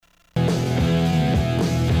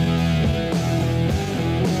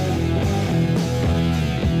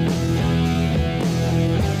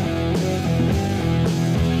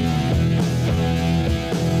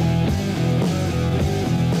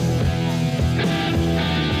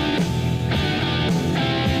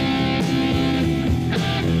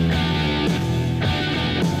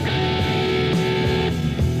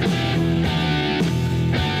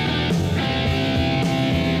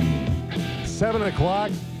7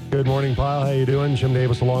 o'clock. Good morning, Pyle. How you doing? Jim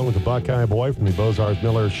Davis along with the Buckeye Boy from the Bozarth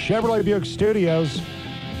Miller Chevrolet Buick Studios.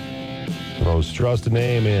 The most trusted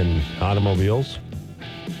name in automobiles.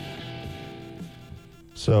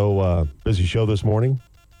 So, busy show this morning.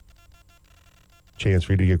 Chance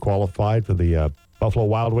for you to get qualified for the Buffalo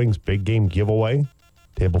Wild Wings big game giveaway.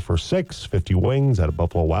 Table for 6, 50 wings out of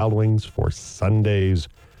Buffalo Wild Wings for Sunday's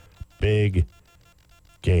big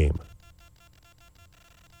game.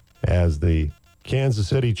 As the Kansas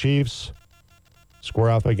City Chiefs square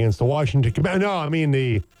off against the Washington Commanders. No, I mean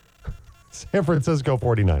the San Francisco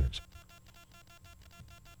 49ers.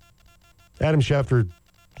 Adam Schefter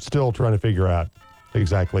still trying to figure out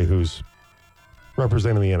exactly who's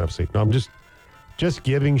representing the NFC. No, I'm just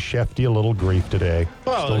giving Shefty a little grief today.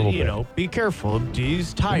 Well, be careful.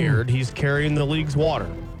 He's tired. He's carrying the league's water.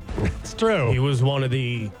 It's true. He was one of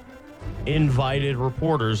the invited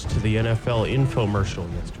reporters to the NFL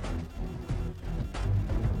infomercial yesterday.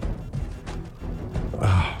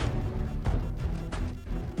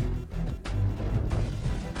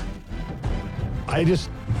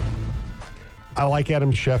 I like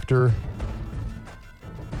Adam Schefter.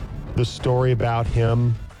 The story about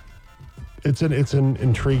him, it's an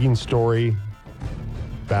intriguing story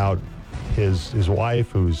about his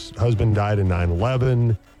wife, whose husband died in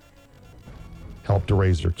 9/11, helped to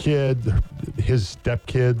raise their kid, his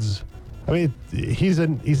stepkids. I mean, he's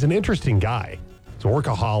an interesting guy. He's a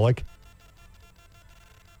workaholic.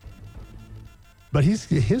 But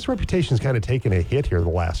his reputation's kind of taken a hit here the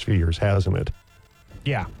last few years, hasn't it?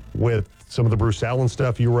 Yeah. With some of the Bruce Allen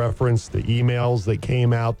stuff you referenced, the emails that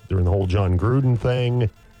came out during the whole John Gruden thing,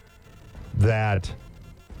 that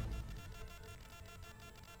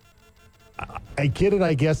I get it,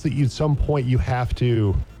 I guess, that at some point you have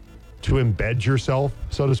to embed yourself,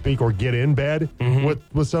 so to speak, or get in bed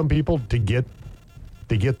with some people to get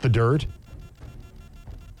the dirt.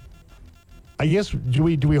 I guess, do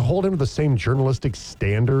we hold him to the same journalistic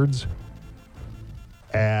standards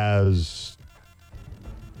as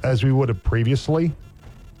we would have previously?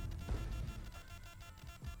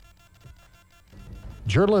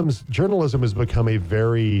 Journalism has become a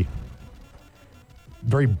very,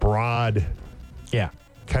 very broad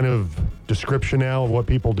kind of description now of what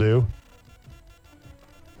people do.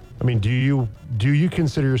 I mean, do you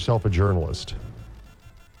consider yourself a journalist?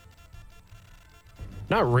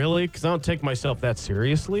 Not really, because I don't take myself that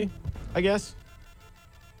seriously, I guess.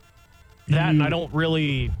 And I don't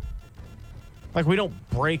really... we don't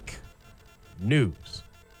break news.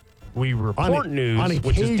 We report news,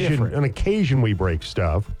 which is different. On occasion, we break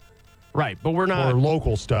stuff. Right, but we're not... Or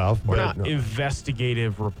local stuff. We're not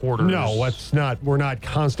investigative reporters. No, it's not. We're not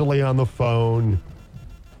constantly on the phone,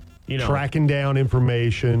 tracking down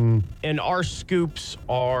information. And our scoops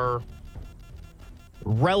are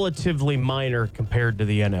relatively minor compared to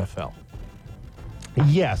the NFL.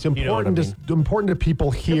 Yes, important to people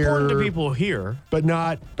here. Important to people here, but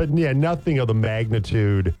nothing of the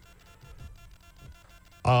magnitude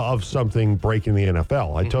of something breaking the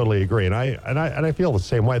NFL. I totally agree, and I feel the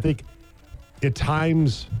same way. I think at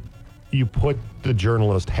times you put the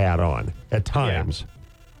journalist hat on at times,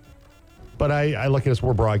 but I look at us,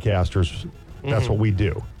 we're broadcasters. That's what we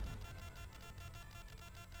do.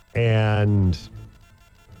 And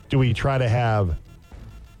do we try to have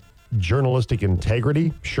journalistic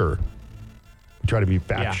integrity? Sure. We try to be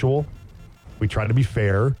factual. We try to be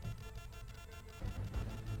fair.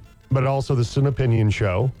 But also, this is an opinion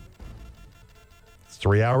show. It's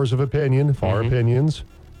 3 hours of opinion, our opinions,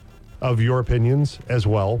 of your opinions as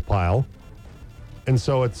well, Pyle. And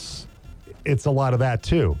so it's a lot of that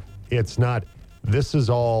too. It's not, this is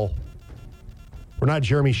all, we're not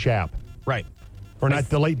Jeremy Schaap. Right. We're not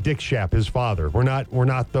the late Dick Schaap, his father. We're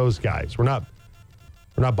not those guys. We're not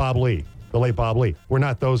Bob Lee, the late Bob Lee. We're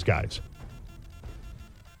not those guys.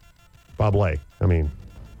 Bob Lay, I mean.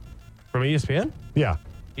 From ESPN? Yeah.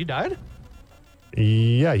 He died?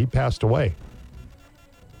 Yeah, he passed away.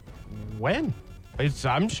 When?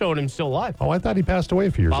 I'm showing him still alive. Oh, I thought he passed away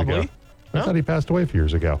a few years Bob ago. Lee? I thought he passed away a few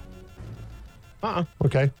years ago.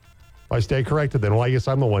 Okay. I stay corrected then. Well, I guess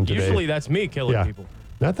I'm the one today. Usually that's me killing people.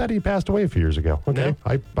 I thought he passed away a few years ago. Okay.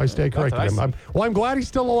 No. I stay corrected. I'm glad he's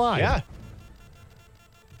still alive. Yeah.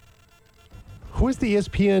 Who is the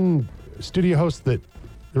ESPN studio host that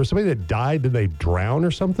there was somebody that died? Did they drown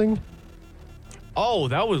or something? Oh,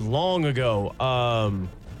 that was long ago.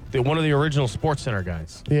 One of the original SportsCenter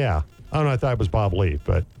guys. Yeah. I don't know. I thought it was Bob Lee,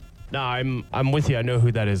 but. No, I'm with you. I know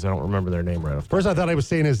who that is. I don't remember their name right off. First, I thought I was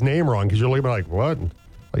saying his name wrong because you're looking at me like, what?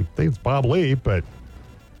 I think it's Bob Lee, but.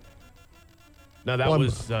 No, that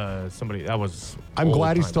was somebody. That was. I'm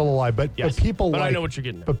glad he's still alive, but yes, people. But like, I know what you're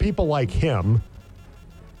getting at. But people like him,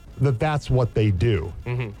 that's what they do.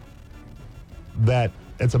 That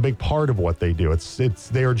it's a big part of what they do.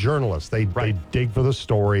 They are journalists. They dig for the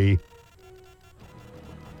story.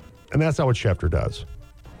 And that's not what Schefter does.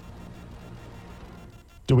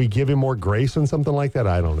 Do we give him more grace on something like that?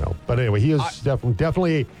 I don't know. But anyway, he is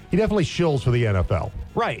definitely shills for the NFL.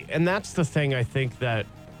 Right. And that's the thing I think that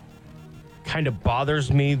kind of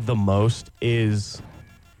bothers me the most is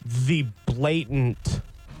the blatant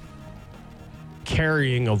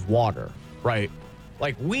carrying of water, right?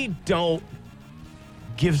 Like, we don't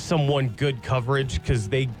give someone good coverage because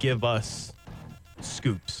they give us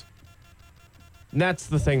scoops. And that's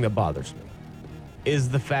the thing that bothers me, is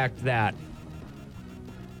the fact that,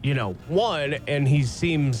 one, and he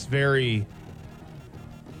seems very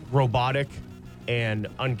robotic and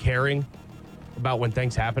uncaring about when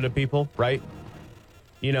things happen to people, right?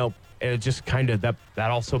 And it just kind of, that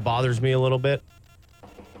also bothers me a little bit.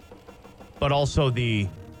 But also the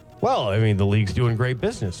league's doing great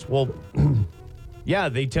business. Well, yeah,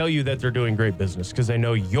 they tell you that they're doing great business because they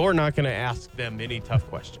know you're not going to ask them any tough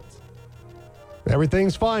questions.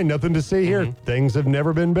 Everything's fine. Nothing to see here. Things have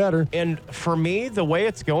never been better. And for me, the way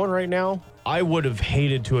it's going right now, I would have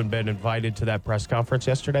hated to have been invited to that press conference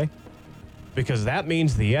yesterday, because that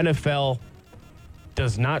means the NFL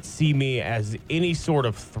does not see me as any sort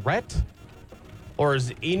of threat or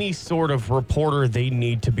as any sort of reporter they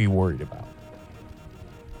need to be worried about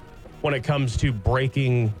when it comes to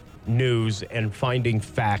breaking news and finding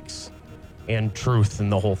facts and truth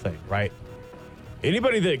and the whole thing, right?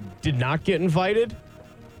 Anybody that did not get invited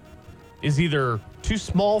is either too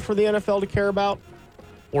small for the NFL to care about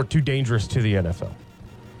or too dangerous to the NFL.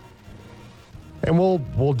 And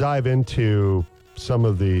we'll dive into some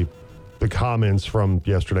of the comments from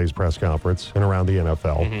yesterday's press conference and around the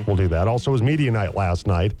NFL. We'll do that. Also, it was media night last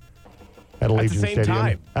night at Allegiant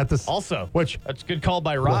Stadium. At the same time. That's a good call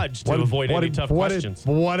by Raj to avoid any tough questions.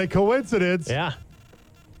 What a coincidence. Yeah.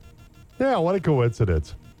 Yeah, what a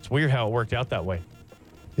coincidence. It's weird how it worked out that way.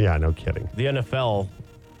 Yeah, no kidding. The NFL,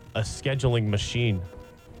 a scheduling machine,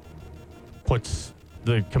 puts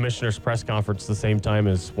the commissioner's press conference the same time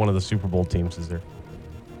as one of the Super Bowl teams as they're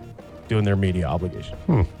doing their media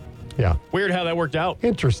obligation. Yeah. Weird how that worked out.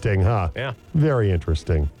 Interesting, huh? Yeah. Very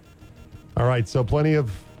interesting. All right, so plenty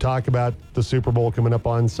of talk about the Super Bowl coming up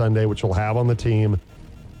on Sunday, which we'll have on the team.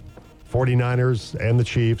 49ers and the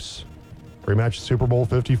Chiefs. Rematch Super Bowl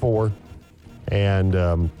 54.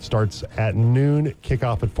 And starts at noon.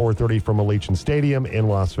 Kickoff at 4:30 from Allegiant Stadium in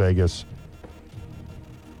Las Vegas.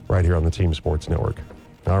 Right here on the Team Sports Network.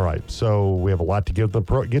 All right, so we have a lot to get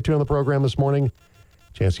to on the program this morning.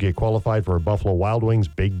 Chance to get qualified for a Buffalo Wild Wings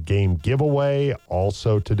big game giveaway.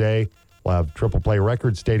 Also today, we'll have Triple Play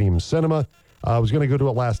Records Stadium Cinema. I was going to go to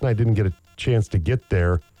it last night, didn't get a chance to get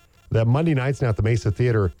there. That Monday nights now at the Mesa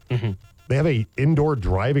Theater, they have a indoor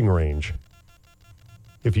driving range.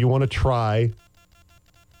 If you want to try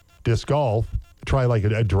disc golf, try like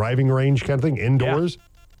a driving range kind of thing indoors. Yeah.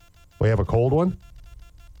 We have a cold one.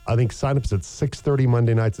 I think sign-ups at 6:30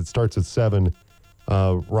 Monday nights. It starts at 7.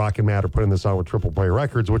 Rock and Matt are putting this on with Triple Play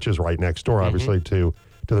Records, which is right next door, obviously, to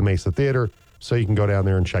the Mesa Theater. So you can go down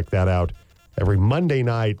there and check that out. Every Monday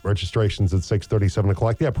night, registrations at 6:30, 7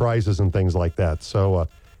 o'clock. They have prizes and things like that. So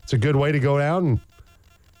it's a good way to go down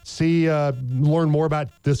and learn more about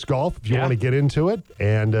disc golf if you want to get into it,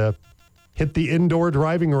 and hit the indoor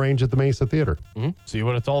driving range at the Mesa Theater. See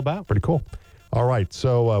what it's all about. Pretty cool. All right,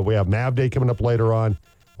 so we have Mav Day coming up later on.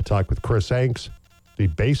 We'll talk with Chris Hanks. The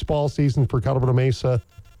baseball season for Colorado Mesa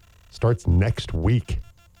starts next week,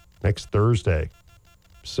 next Thursday.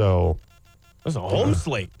 So that's a home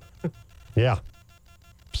slate. Yeah.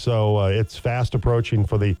 So it's fast approaching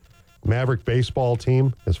for the Maverick baseball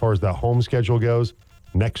team as far as the home schedule goes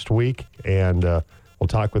next week. And we'll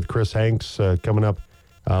talk with Chris Hanks coming up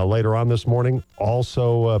later on this morning.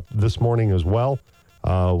 Also this morning as well,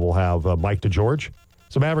 we'll have Mike DeGeorge.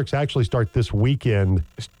 So Mavericks actually start this weekend.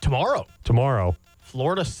 Tomorrow.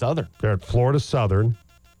 Florida Southern. They're at Florida Southern.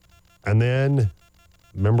 And then,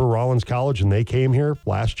 remember Rollins College, and they came here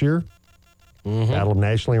last year? Battle of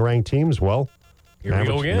nationally ranked teams. Well, here we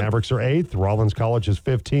go again. Mavericks are 8th. Rollins College is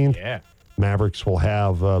 15th. Yeah. Mavericks will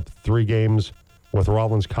have 3 games with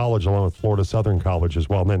Rollins College along with Florida Southern College as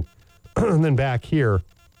well. And then back here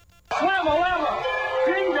for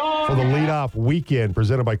the leadoff weekend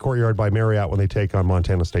presented by Courtyard by Marriott when they take on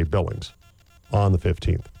Montana State Billings on the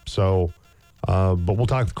 15th. So, but we'll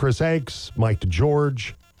talk with Chris Hanks, Mike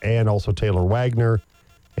DeGeorge, and also Taylor Wagner.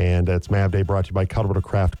 And it's Mav Day brought to you by Colorado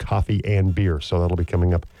Craft Coffee and Beer. So that'll be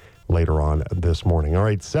coming up later on this morning. All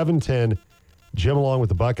right, 7:10 Jim along with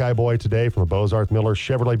the Buckeye Boy today from the Bozarth Miller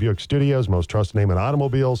Chevrolet Buick Studios, most trusted name in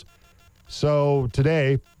automobiles. So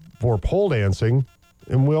today, for pole dancing,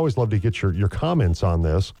 and we always love to get your comments on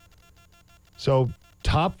this. So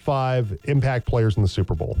top 5 impact players in the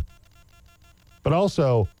Super Bowl. But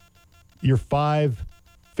also your 5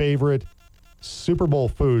 favorite Super Bowl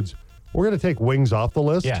foods. We're going to take wings off the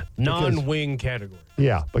list. Yeah, non-wing category.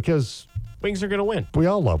 Yeah, because Wings are going to win. we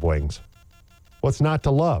all love wings. What's not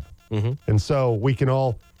to love? Mm-hmm. And so we can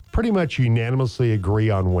all pretty much unanimously agree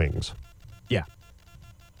on wings. Yeah.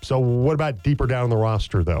 So what about deeper down the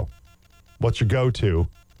roster, though? What's your go-to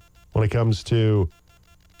when it comes to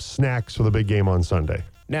snacks for the big game on Sunday?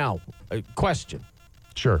 Now, a question.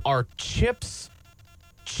 Sure. Are chips,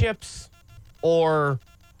 or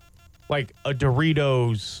like a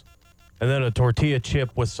Doritos and then a tortilla chip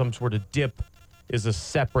with some sort of dip is a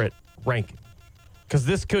separate ranking? Because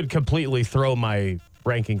this could completely throw my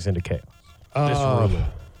rankings into chaos. Just ruin it.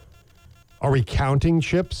 Are we counting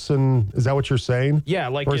chips? And is that what you're saying? Yeah,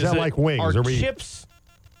 like or is that it, like wings? Are chips,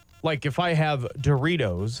 like if I have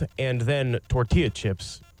Doritos and then tortilla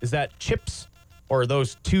chips, is that chips or are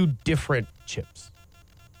those 2 different chips?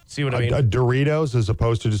 See what I mean? A Doritos as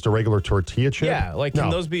opposed to just a regular tortilla chip? Yeah, like can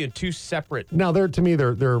No. those be in 2 separate? No, they're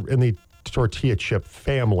in the tortilla chip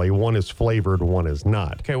family. One is flavored, one is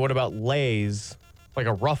not. Okay, what about Lay's, like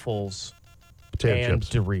a Ruffles Potato and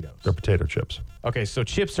chips. Doritos? They're potato chips. Okay, so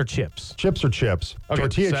chips are chips. Chips are chips. Okay,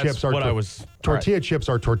 Tortilla so that's chips are what I was. tortilla chips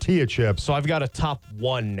are tortilla chips. So I've got a top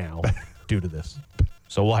 1 now due to this.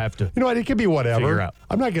 So we'll have to. You know what? It could be whatever. Figure out.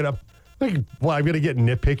 I'm not gonna. I'm gonna get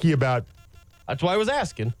nitpicky about. That's why I was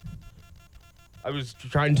asking. I was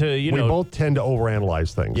trying to, We both tend to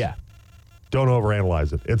overanalyze things. Yeah. Don't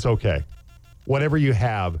overanalyze it. It's okay. Whatever you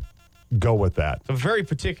have, go with that. I'm very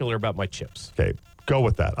particular about my chips. Okay, go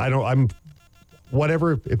with that.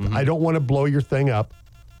 Whatever. If I don't want to blow your thing up,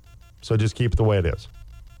 so just keep it the way it is.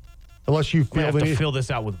 Unless you I feel have the to need, fill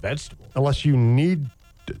this out with vegetables. unless you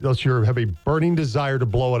have a burning desire to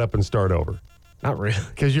blow it up and start over. Not really.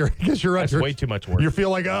 Because you're That's way too much work. You feel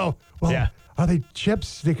like, oh, well, Yeah. are they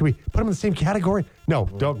chips? Can we put them in the same category? No,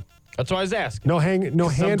 don't. That's why I was asking. No hand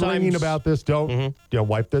Sometimes- wringing about this. Don't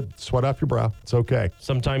wipe the sweat off your brow. It's okay.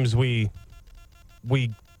 Sometimes we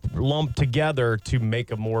lump together to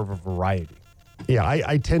make a more of a variety. Yeah,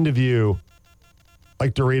 I tend to view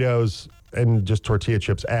like Doritos and just tortilla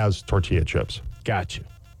chips as tortilla chips. Gotcha.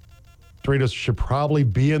 Doritos should probably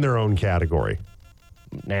be in their own category.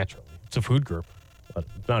 Naturally. It's a food group.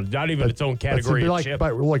 Not even its own category of chip.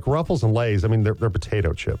 But like Ruffles and Lay's, I mean, they're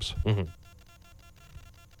potato chips.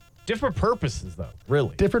 Different purposes, though,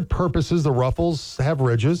 really. Different purposes. The Ruffles have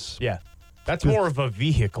ridges. Yeah. That's more of a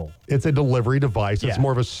vehicle. It's a delivery device. It's Yeah.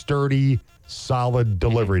 more of a sturdy, solid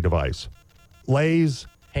delivery device. Lay's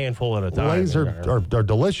Handful at a time. Lay's are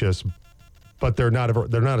delicious, but they're not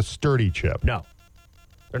a sturdy chip. No.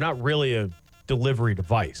 They're not really a delivery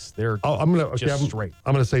device. They're I'm just straight.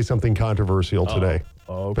 I'm gonna say something controversial today.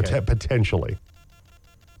 Okay. Potentially.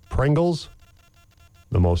 Pringles,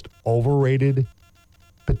 the most overrated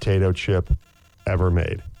potato chip ever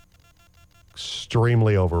made.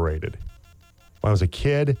 Extremely overrated. When I was a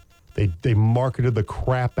kid, they marketed the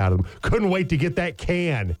crap out of them. Couldn't wait to get that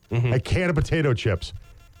can, a can of potato chips.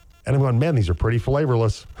 And I'm going, man, these are pretty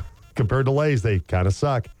flavorless. Compared to Lay's, they kind of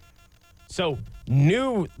suck. So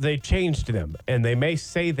new, they changed them, and they may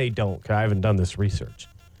say they don't, 'cause I haven't done this research.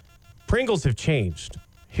 Pringles have changed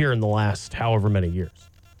here in the last however many years,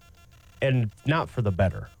 and not for the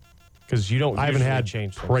better, because you don't. I haven't usually had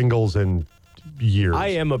change things. Pringles in years. I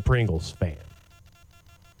am a Pringles fan.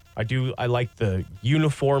 I like the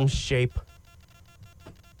uniform shape.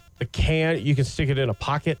 The can, you can stick it in a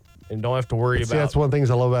pocket and don't have to worry See, about. that's one of the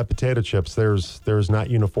things I love about potato chips. There's not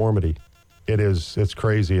uniformity. It's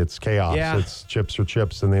crazy. It's chaos. Yeah. It's chips are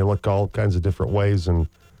chips, and they look all kinds of different ways. And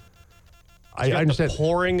I The understand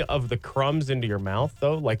pouring of the crumbs into your mouth,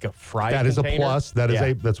 though, like a fry that is a container. plus. That's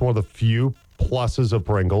Yeah. one of the few pluses of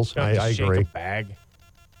Pringles. You don't have to I shake agree. a bag.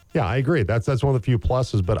 Yeah, I agree. That's one of the few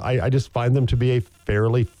pluses. But I just find them to be a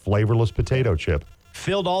fairly flavorless potato chip.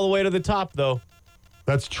 Filled all the way to the top, though.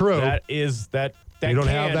 That's true. That You don't can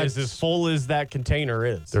have that is as full as that container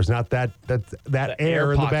is. There's not that The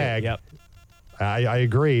air in the pocket, bag. Yep. I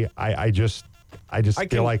agree. I just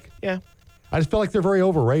feel like they're very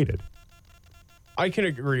overrated. I can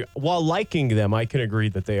agree. While liking them, I can agree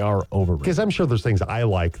that they are overrated. Because I'm sure there's things I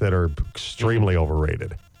like that are extremely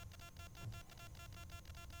overrated.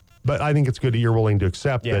 But I think it's good that you're willing to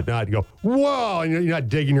accept that, not go, whoa, and you're not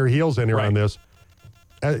digging your heels in around Right.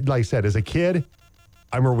 this. Like I said, as a kid,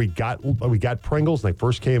 I remember we got Pringles when they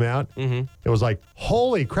first came out. Mm-hmm. It was like,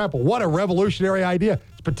 holy crap, what a revolutionary idea.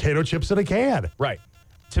 It's potato chips in a can. Right.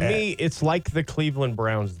 To me, it's like the Cleveland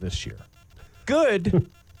Browns this year. Good.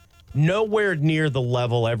 Nowhere near the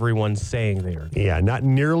level everyone's saying they are. Yeah, not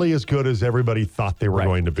nearly as good as everybody thought they were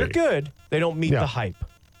going to be. They're good. They don't meet the hype.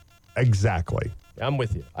 Exactly. I'm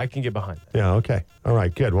with you. I can get behind that. Yeah, okay. All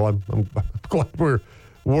right, good. Well, I'm glad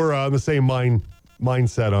we're on the same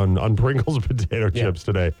mindset on Pringles potato chips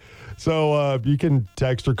today. So you can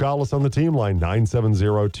text or call us on the team line,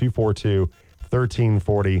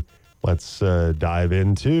 970-242-1340. Let's dive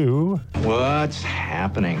into what's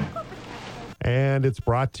happening. And it's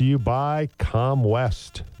brought to you by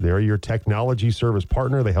ComWest. They're your technology service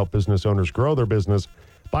partner. They help business owners grow their business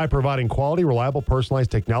by providing quality, reliable,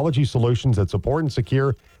 personalized technology solutions that support and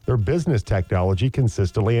secure their business technology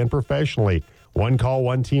consistently and professionally. One call,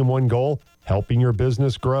 one team, one goal, helping your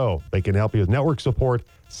business grow. They can help you with network support,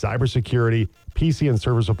 cybersecurity, PC and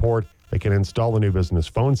server support. They can install a new business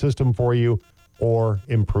phone system for you or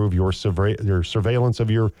improve your surveillance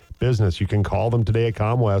of your business. You can call them today at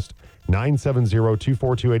ComWest,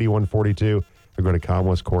 970-242-8142, or go to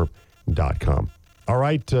comwestcorp.com. All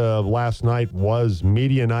right, last night was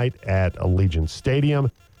media night at Allegiant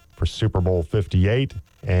Stadium for Super Bowl 58,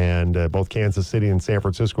 and both Kansas City and San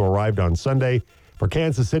Francisco arrived on Sunday. For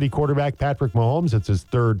Kansas City quarterback Patrick Mahomes, it's his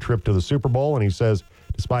third trip to the Super Bowl, and he says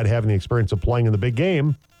despite having the experience of playing in the big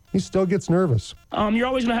game, he still gets nervous. You're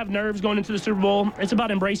always going to have nerves going into the Super Bowl. It's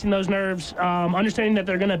about embracing those nerves, understanding that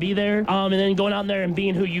they're going to be there, and then going out there and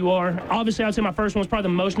being who you are. Obviously, I'd say my first one was probably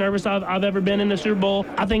the most nervous I've ever been in the Super Bowl.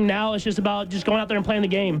 I think now it's just about just going out there and playing the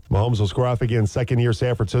game. Mahomes will square off against second-year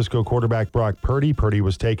San Francisco quarterback Brock Purdy. Purdy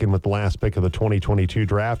was taken with the last pick of the 2022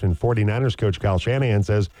 draft, and 49ers coach Kyle Shanahan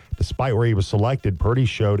says despite where he was selected, Purdy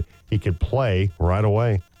showed he could play right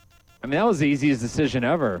away. I mean, that was the easiest decision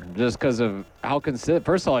ever, just because of how consistent.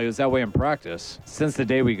 First of all, he was that way in practice since the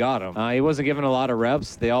day we got him. He wasn't given a lot of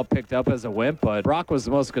reps. They all picked up as a wimp, but Brock was the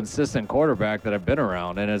most consistent quarterback that I've been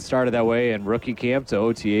around, and it started that way in rookie camp to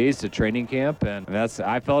OTAs to training camp, and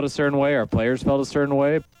I felt a certain way. Our players felt a certain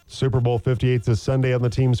way. Super Bowl 58 this Sunday on the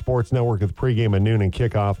Team Sports Network with pregame at noon and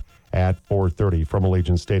kickoff at 4:30 from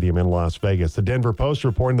Allegiant Stadium in Las Vegas. The Denver Post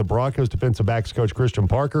reporting the Broncos defensive backs coach Christian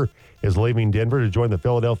Parker is leaving Denver to join the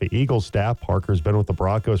Philadelphia Eagles staff. Parker's been with the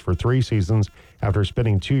Broncos for 3 seasons after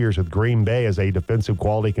spending 2 years with Green Bay as a defensive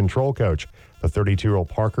quality control coach. The 32-year-old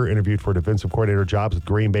Parker interviewed for defensive coordinator jobs with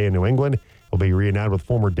Green Bay and New England. He'll be reunited with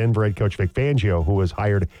former Denver head coach Vic Fangio, who was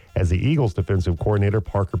hired as the Eagles defensive coordinator.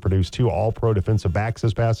 Parker produced 2 all-pro defensive backs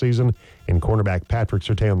this past season in cornerback Patrick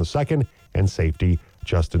Surtain II and safety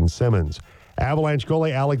Justin Simmons. Avalanche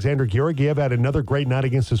goalie Alexander Georgiev had another great night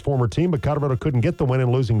against his former team, but Colorado couldn't get the win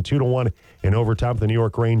in losing 2-1 in overtime to the New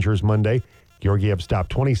York Rangers Monday. Georgiev stopped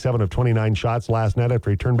 27 of 29 shots last night after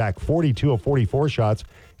he turned back 42 of 44 shots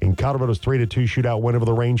in Colorado's 3-2 shootout win over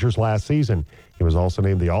the Rangers last season. He was also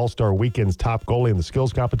named the All-Star Weekend's top goalie in the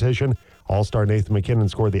skills competition. All-Star Nathan MacKinnon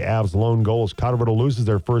scored the Avs' lone goal as Colorado loses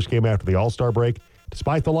their first game after the All-Star break.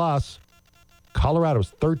 Despite the loss,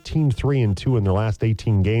 Colorado's 13-3-2 in their last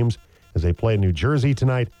 18 games as they play in New Jersey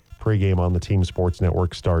tonight. Pre-game on the Team Sports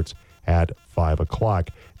Network starts at 5 o'clock.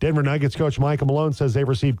 Denver Nuggets coach Michael Malone says they've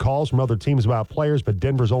received calls from other teams about players, but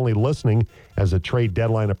Denver's only listening as the trade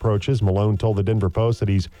deadline approaches. Malone told the Denver Post that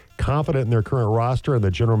he's confident in their current roster and the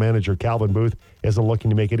general manager Calvin Booth isn't looking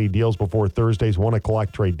to make any deals before Thursday's 1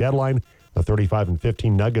 o'clock trade deadline. The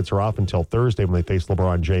 35-15 Nuggets are off until Thursday when they face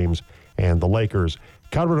LeBron James and the Lakers.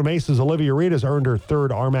 Colorado Mesa's Olivia Reed has earned her 3rd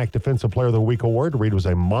RMAC Defensive Player of the Week award. Reed was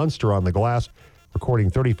a monster on the glass, recording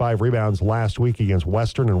 35 rebounds last week against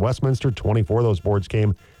Western and Westminster. 24 of those boards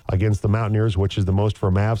came against the Mountaineers, which is the most for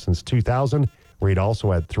a Mav since 2000. Reed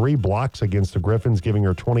also had 3 blocks against the Griffins, giving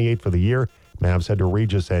her 28 for the year. Mavs head to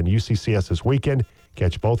Regis and UCCS this weekend.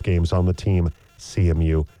 Catch both games on the Team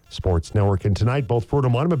CMU Sports Network. And tonight, both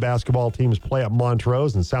Fruita Monument basketball teams play at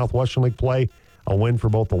Montrose, and Southwestern League play. A win for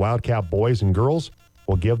both the Wildcat boys and girls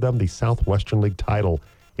will give them the Southwestern League title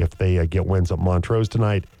if they get wins at Montrose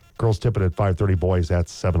tonight. Girls tip it at 5:30, boys at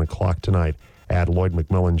 7 o'clock tonight at Lloyd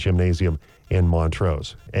McMillan Gymnasium in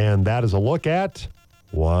Montrose. And that is a look at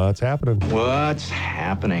what's happening. What's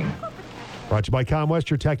happening? Brought to you by ComWest,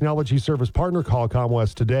 your technology service partner. Call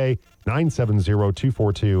ComWest today,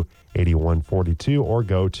 970-242-8142, or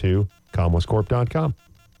go to comwestcorp.com.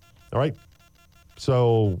 All right.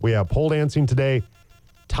 So we have pole dancing today.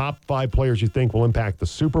 Top 5 players you think will impact the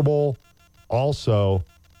Super Bowl. Also,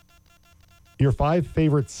 your 5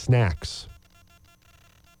 favorite snacks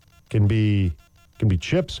can be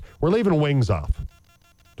chips. We're leaving wings off.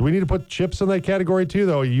 Do we need to put chips in that category too,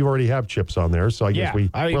 though? You already have chips on there, so I guess we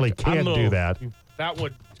really can't do that. That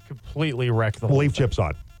would completely wreck the whole Leave thing. chips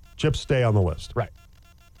on. Chips stay on the list. Right.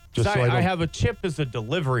 Just So so I have a chip as a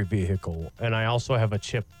delivery vehicle, and I also have a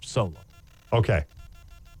chip solo. Okay.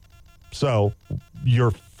 So, your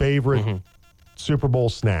favorite Super Bowl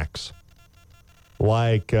snacks,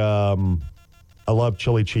 like I love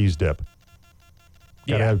chili cheese dip.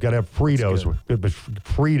 Gotta have Fritos. But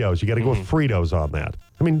Fritos, you got to go with Fritos on that.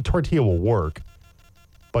 I mean, tortilla will work,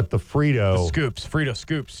 but the Frito Frito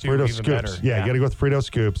scoops, too, Frito even scoops. better. Yeah, you got to go with Frito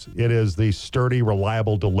scoops. It is the sturdy,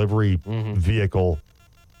 reliable delivery vehicle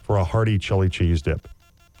for a hearty chili cheese dip.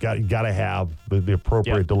 Got to have the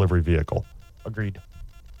appropriate delivery vehicle. Agreed.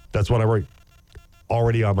 That's what I wrote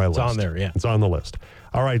already on my list. It's on there, yeah. It's on the list.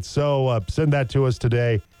 All right, so send that to us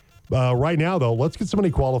today. Right now, though, let's get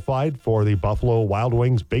somebody qualified for the Buffalo Wild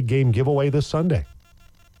Wings big game giveaway this Sunday.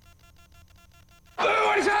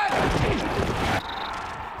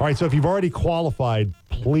 All right, so if you've already qualified,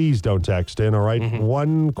 please don't text in, all right?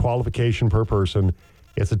 One qualification per person.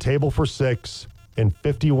 It's a table for 6 and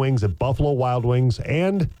 50 wings at Buffalo Wild Wings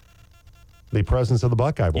and the presence of the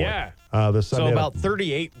Buckeye Boy. Yeah. This Sunday. So about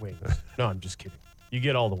 38 wings. No, I'm just kidding. You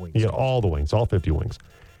get all the wings. You get all the wings, all 50 wings.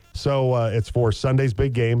 So it's for Sunday's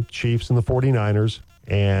big game, Chiefs and the 49ers.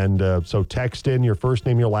 And so text in your first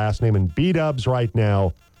name, your last name, and B-dubs right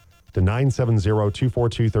now to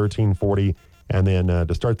 970-242-1340. And then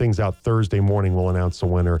to start things out Thursday morning, we'll announce the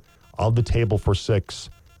winner of the table for 6,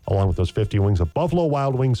 along with those 50 wings of Buffalo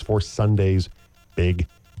Wild Wings for Sunday's big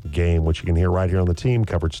game, which you can hear right here on the team.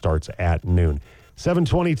 Coverage starts at noon.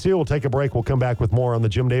 7:22, we'll take a break. We'll come back with more on the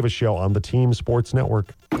Jim Davis Show on the Team Sports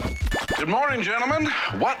Network. Good morning, gentlemen.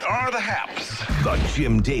 What are the haps? The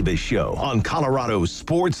Jim Davis Show on Colorado's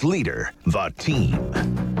sports leader, The Team.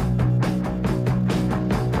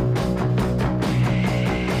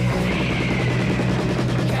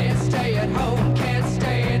 Can't stay at home, can't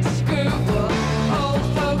stay at school. Old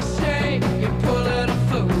folks say you're pulling a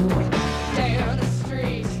fool. Down the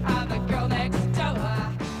street, I'm the girl next door.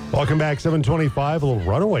 Welcome back, 7:25. A little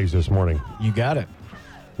Runaways this morning. You got it.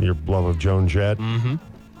 Your love of Joan Jett. Mm-hmm.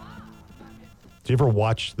 Did you ever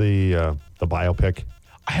watch the biopic?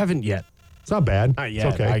 I haven't yet. It's not bad. Not yet.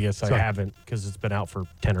 It's okay. I guess I haven't because it's been out for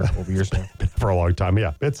 10 or 12 years now. For a long time,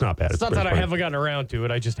 yeah. It's not bad. It's not that I pretty- haven't gotten around to it.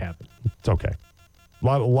 I just haven't. It's okay. A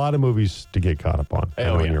lot of movies to get caught up on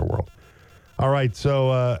in your world. All right,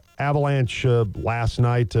 so Avalanche last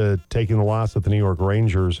night taking the loss at the New York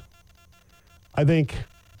Rangers. I think,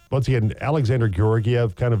 once again, Alexander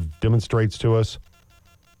Georgiev kind of demonstrates to us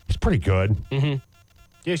he's pretty good. Mm-hmm.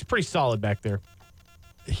 Yeah, he's pretty solid back there.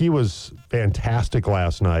 He was fantastic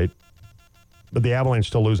last night, but the Avalanche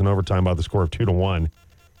still lose in overtime by the score of 2-1.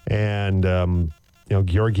 And,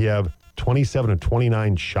 Georgiev, 27 of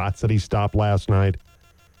 29 shots that he stopped last night.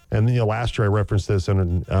 And, last year I referenced this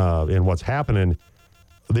in What's Happening,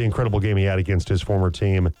 the incredible game he had against his former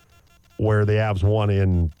team where the Avs won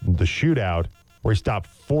in the shootout where he stopped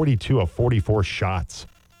 42 of 44 shots.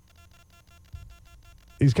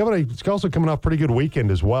 He's also coming off a pretty good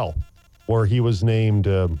weekend as well, where he was named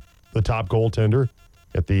the top goaltender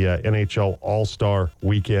at the NHL All-Star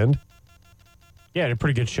Weekend. Yeah, had a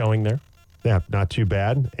pretty good showing there. Yeah, not too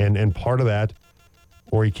bad. And part of that,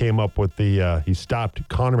 where he came up with he stopped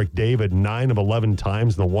Connor McDavid 9 of 11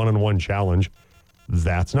 times in the one-on-one challenge.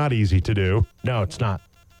 That's not easy to do. No, it's not.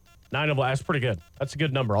 9 of 11. That's pretty good. That's a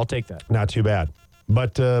good number. I'll take that. Not too bad.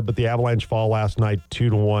 But the Avalanche fall last night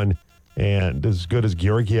 2-1. And as good as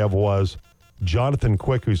Georgiev was, Jonathan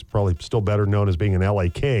Quick, who's probably still better known as being an LA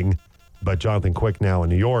King, but Jonathan Quick now in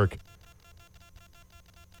New York,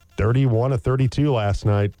 31 of 32 last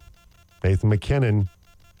night. Nathan McKinnon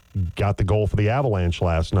got the goal for the Avalanche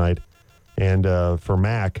last night. And for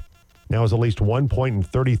Mac, now has at least 1 point in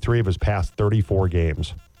 33 of his past 34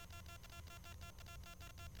 games.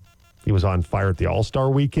 He was on fire at the All-Star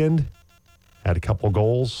Weekend, had a couple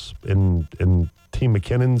goals in Team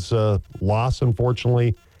McKinnon's loss,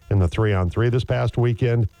 unfortunately, in the 3-on-3 this past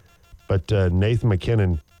weekend. But Nathan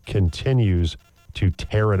McKinnon continues to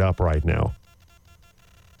tear it up right now.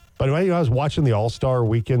 By the way, I was watching the All-Star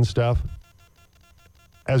Weekend stuff.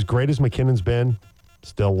 As great as McKinnon's been,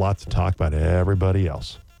 still lots to talk about everybody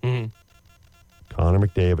else. Mm-hmm. Connor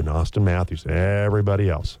McDavid, Austin Matthews, everybody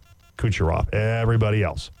else. Kucherov, everybody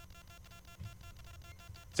else.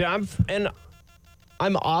 See, I'm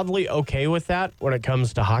oddly okay with that when it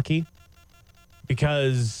comes to hockey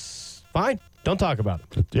because fine, don't talk about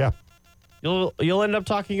it. Yeah. You'll end up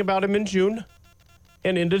talking about him in June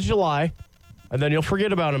and into July, and then you'll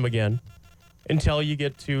forget about him again until you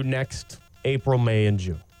get to next April, May, and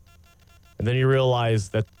June. And then you realize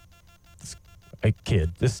that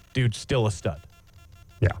this dude's still a stud.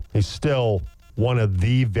 Yeah, he's still one of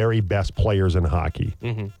the very best players in hockey.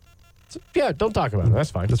 So, yeah, don't talk about it. That's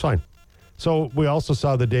fine. That's fine. So we also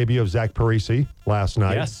saw the debut of Zach Parise last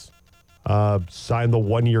night. Yes. Signed the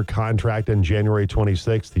 1-year contract on January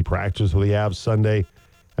 26th. He practiced with the Avs Sunday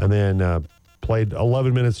and then played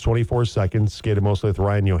 11 minutes, 24 seconds, skated mostly with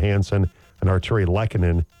Ryan Johansson and Arturi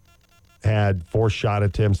Lehkonen. Had 4 shot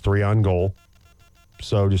attempts, 3 on goal.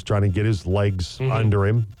 So just trying to get his legs under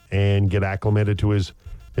him and get acclimated to his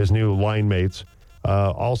new line mates.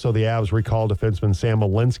 Also, the Avs recalled defenseman Sam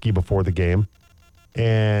Malinsky before the game.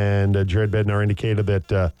 And Jared Bednar indicated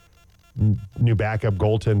that new backup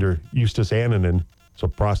goaltender Justus Annunen, so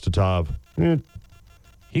Prostatov,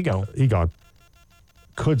 He gone,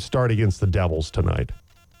 could start against the Devils tonight.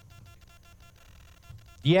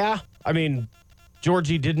 Yeah. I mean,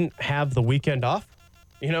 Georgie didn't have the weekend off,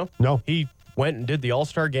 No. He went and did the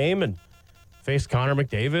All-Star game and faced Connor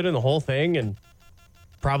McDavid and the whole thing, and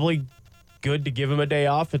probably good to give him a day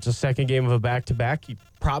off. It's a second game of a back-to-back. He's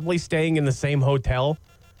probably staying in the same hotel,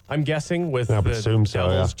 I'm guessing, with the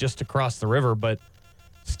Devils just across the river, but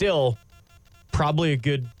still probably a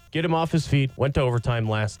good get him off his feet, went to overtime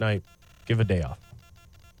last night, give a day off.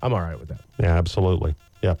 I'm all right with that. Yeah, absolutely.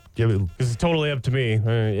 Yeah, give it. Because it's totally up to me.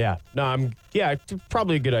 It's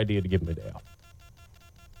probably a good idea to give him a day off.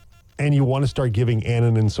 And you want to start giving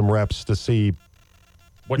Annunen some reps to see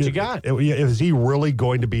What you got? Is he really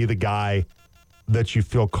going to be the guy that you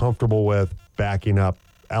feel comfortable with backing up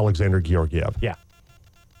Alexander Georgiev? Yeah.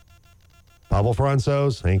 Pavel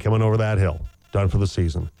Francouz ain't coming over that hill. Done for the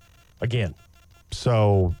season. Again.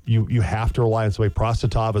 So you have to rely on somebody.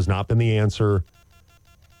 Prostatov has not been the answer.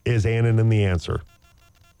 Is Annunen the answer?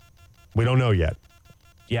 We don't know yet.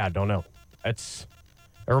 Yeah, don't know. It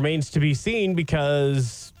remains to be seen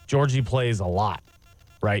because Georgie plays a lot,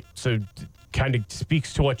 right? So kind of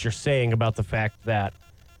speaks to what you're saying about the fact that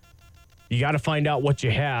you got to find out what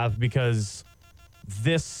you have, because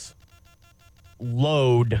this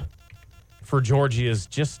load for Georgie is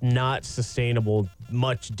just not sustainable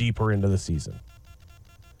much deeper into the season.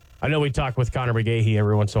 I know we talk with Connor McGahey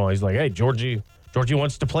every once in a while. He's like, hey, Georgie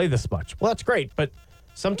wants to play this much. Well, that's great, but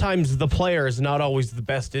sometimes the player is not always the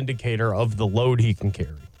best indicator of the load he can carry,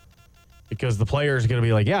 because the player is going to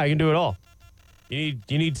be like, yeah, I can do it all. You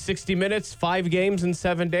need 60 minutes, 5 games in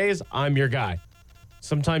 7 days. I'm your guy.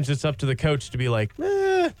 Sometimes it's up to the coach to be like,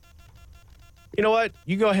 you know what?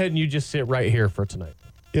 You go ahead and you just sit right here for tonight.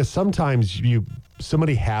 Yeah, sometimes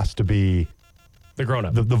somebody has to be the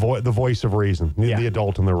grown-up, the voice of reason, the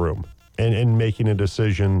adult in the room, and making a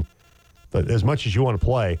decision that as much as you want to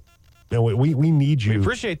play, we need you. We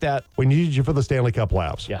appreciate that. We need you for the Stanley Cup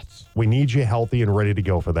playoffs. Yes. We need you healthy and ready to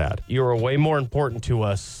go for that. You are way more important to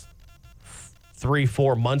us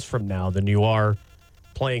 3-4 months from now than you are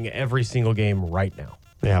playing every single game right now.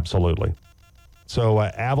 Yeah, absolutely. So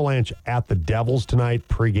Avalanche at the Devils tonight.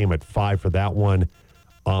 Pregame at 5 for that one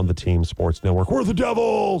on the Team Sports Network. We're the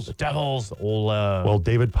Devils! The Devils. Well,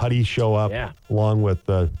 David Putty show up along with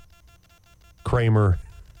Kramer.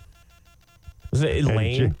 Was it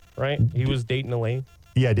Elaine, right? He was dating Elaine?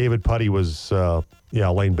 Yeah, David Putty was,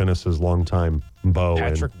 Elaine Bennis's longtime beau.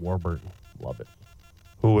 Patrick Warburton. Love it.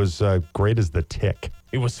 Who was great as the Tick.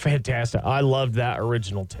 It was fantastic. I loved that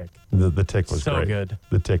original Tick. The Tick was so great. Good.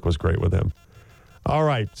 The Tick was great with him. All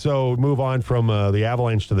right, so move on from the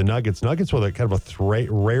Avalanche to the Nuggets. Nuggets with a kind of a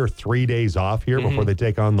rare 3 days off here before they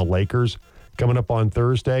take on the Lakers coming up on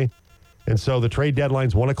Thursday. And so the trade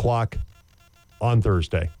deadline's 1 o'clock on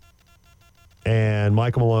Thursday. And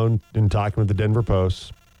Michael Malone, in talking with the Denver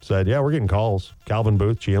Post, said, yeah, we're getting calls. Calvin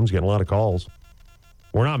Booth, GM's getting a lot of calls.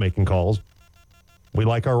 We're not making calls. We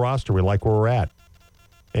like our roster. We like where we're at.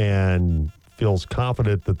 And feels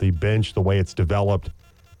confident that the bench, the way it's developed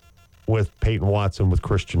with Peyton Watson, with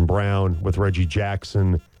Christian Brown, with Reggie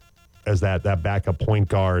Jackson as that backup point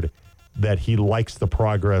guard, that he likes the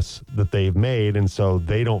progress that they've made. And so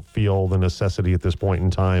they don't feel the necessity at this point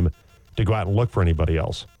in time to go out and look for anybody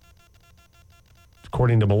else.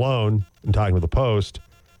 According to Malone, in talking with the Post,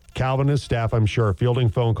 Calvin and his staff, I'm sure, are fielding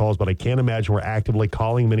phone calls, but I can't imagine we're actively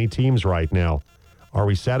calling many teams right now. Are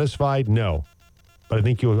we satisfied? No. But I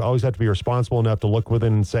think you always have to be responsible enough to look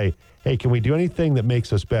within and say, hey, can we do anything that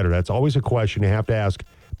makes us better? That's always a question you have to ask.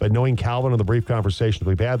 But knowing Calvin and the brief conversations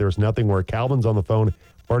we've had, there's nothing where Calvin's on the phone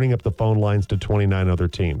burning up the phone lines to 29 other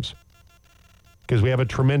teams. Because we have a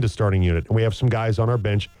tremendous starting unit, and we have some guys on our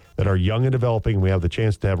bench that are young and developing, and we have the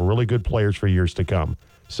chance to have really good players for years to come.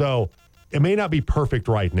 So it may not be perfect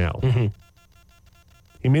right now. Mm-hmm.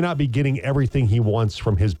 He may not be getting everything he wants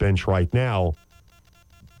from his bench right now,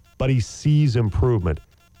 but he sees improvement.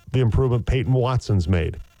 The improvement Peyton Watson's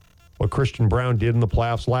made. What Christian Brown did in the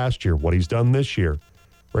playoffs last year, what he's done this year.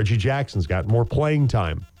 Reggie Jackson's got more playing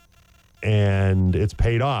time, and it's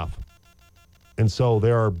paid off. And so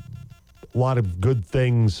there are a lot of good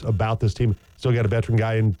things about this team. Still got a veteran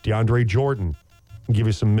guy in DeAndre Jordan. Give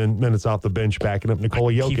you some minutes off the bench backing up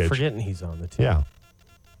Nikola Jokic. Keep forgetting he's on the team. Yeah.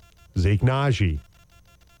 Zeke Naji.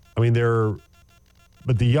 I mean,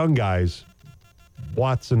 but the young guys,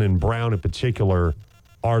 Watson and Brown in particular,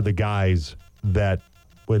 are the guys that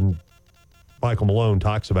when Michael Malone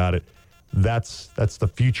talks about it, that's the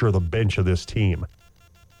future of the bench of this team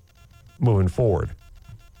moving forward.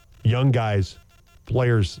 Young guys,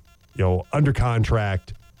 players, under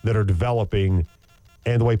contract that are developing,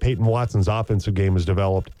 and the way Peyton Watson's offensive game is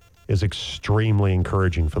developed is extremely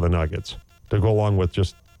encouraging for the Nuggets to go along with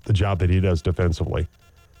just the job that he does defensively.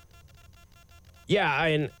 Yeah,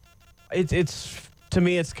 and it's to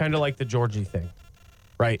me, it's kind of like the Georgie thing,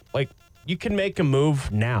 right? Like, you can make a move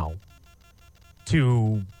now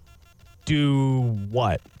to do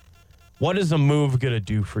what? What is a move going to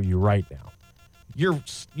do for you right now?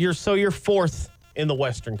 You're fourth in the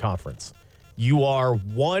Western Conference. You are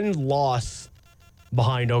one loss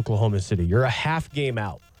behind Oklahoma City. You're a half game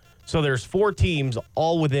out. So there's 4 teams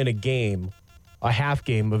all within a half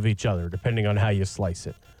game of each other, depending on how you slice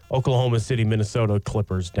it. Oklahoma City, Minnesota,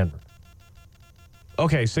 Clippers, Denver.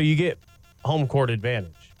 Okay, so you get home court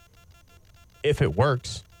advantage. If it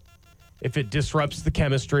works, if it disrupts the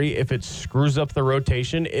chemistry, if it screws up the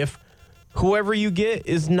rotation, if whoever you get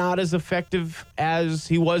is not as effective as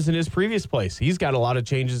he was in his previous place. He's got a lot of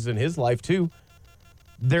changes in his life, too.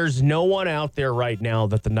 There's no one out there right now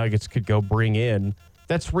that the Nuggets could go bring in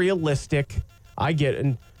that's realistic. I get it.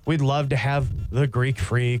 And we'd love to have the Greek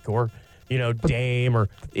Freak or, Dame or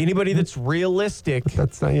anybody that's realistic.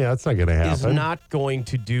 That's not going to happen. Is not going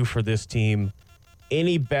to do for this team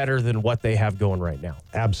any better than what they have going right now.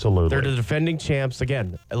 Absolutely. They're the defending champs.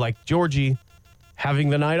 Again, like Georgie, having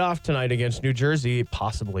the night off tonight against New Jersey,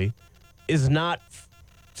 possibly, is not.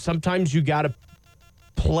 Sometimes you got to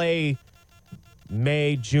play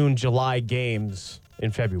May, June, July games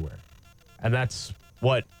in February. And that's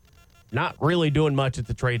what not really doing much at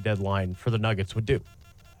the trade deadline for the Nuggets would do.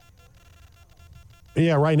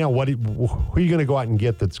 Yeah, right now, who are you going to go out and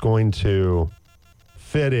get that's going to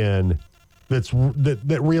fit in,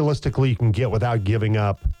 that realistically you can get without giving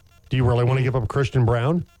up? Do you really want to give up Christian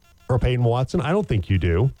Brown or Peyton Watson? I don't think you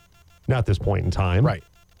do. Not at this point in time. Right.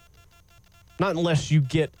 Not unless you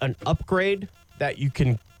get an upgrade that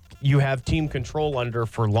you have team control under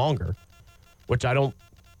for longer, which I don't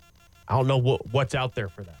know what's out there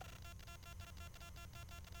for that.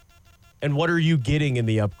 And what are you getting in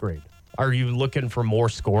the upgrade? Are you looking for more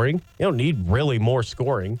scoring? You don't need really more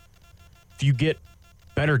scoring. If you get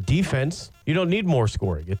better defense, you don't need more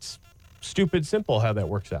scoring. It's stupid simple how that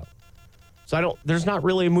works out. So there's not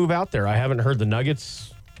really a move out there. I haven't heard the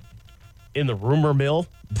Nuggets in the rumor mill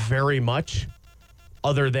very much,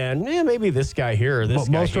 other than maybe this guy here or this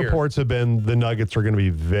guy most here. Reports have been the Nuggets are going to be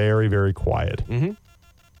very, very quiet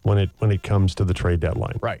when it comes to the trade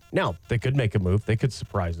deadline. Right. Now, they could make a move. They could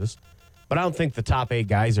surprise us. But I don't think the top 8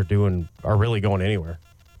 guys are really going anywhere.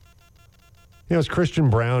 Has Christian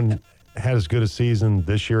Brown had as good a season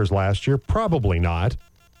this year as last year? Probably not.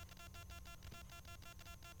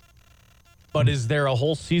 But is there a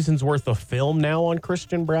whole season's worth of film now on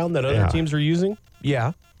Christian Brown that other teams are using?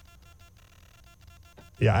 Yeah.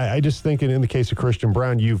 Yeah, I just think in the case of Christian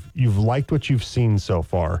Brown, you've liked what you've seen so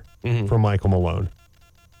far from Michael Malone.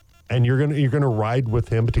 And you're gonna ride with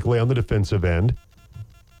him, particularly on the defensive end.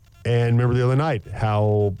 And remember the other night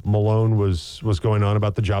how Malone was going on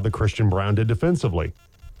about the job that Christian Brown did defensively.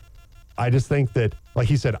 I just think that, like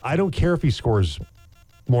he said, I don't care if he scores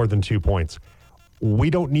more than 2 points.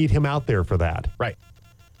 We don't need him out there for that. Right.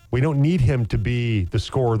 We don't need him to be the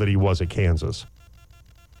scorer that he was at Kansas.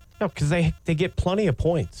 No, because they get plenty of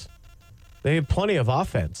points. They have plenty of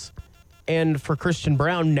offense. And for Christian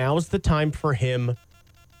Brown, now's the time for him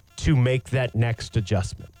to make that next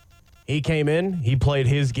adjustment. He came in, he played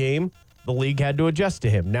his game. The league had to adjust to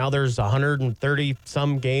him. Now there's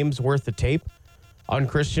 130-some games worth of tape on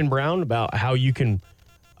Christian Brown about how you can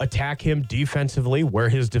attack him defensively, where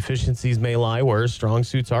his deficiencies may lie, where his strong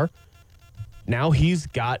suits are. Now he's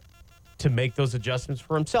got to make those adjustments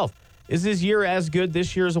for himself. Is his year as good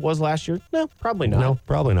this year as it was last year? No, probably not. No,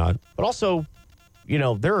 probably not. But also,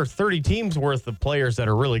 there are 30 teams worth of players that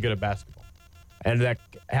are really good at basketball and that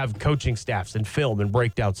have coaching staffs and film and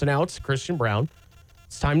breakdowns. So now it's Christian Brown.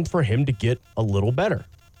 It's time for him to get a little better.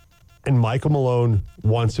 And Michael Malone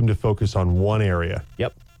wants him to focus on one area.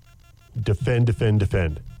 Yep.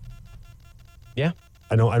 Defend. Yeah.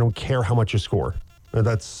 I don't care how much you score.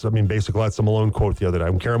 Basically that's the Malone quote the other day. I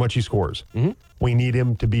don't care how much he scores. Mm-hmm. We need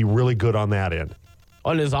him to be really good on that end.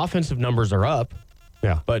 And his offensive numbers are up,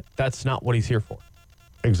 Yeah, but that's not what he's here for.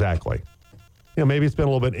 exactly. Maybe it's been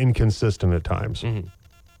a little bit inconsistent at times. Mm-hmm.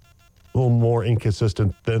 A little more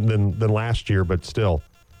inconsistent than last year, but still.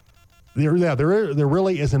 There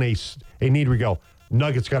really isn't a need we go,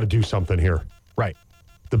 Nuggets got to do something here. Right.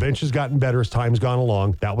 The bench has gotten better as time's gone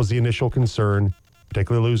along. That was the initial concern,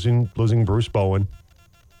 particularly losing Bruce Bowen.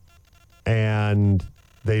 And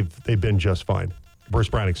they've been just fine. Bruce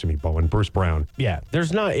Brown. Yeah,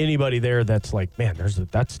 there's not anybody there that's like, man,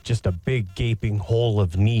 that's just a big gaping hole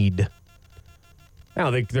of need. Now,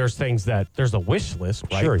 there's things there's a wish list,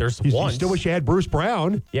 right? Sure. There's You one. still wish you had Bruce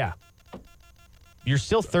Brown. Yeah. You're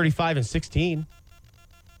still 35-16.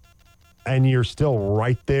 And you're still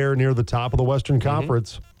right there near the top of the Western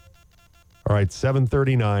Conference. All right,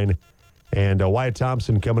 7:39. And Wyatt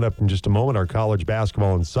Thompson coming up in just a moment, our college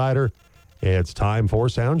basketball insider. It's time for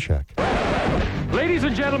Sound Check. Ladies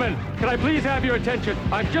and gentlemen, can I please have your attention?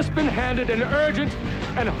 I've just been handed an urgent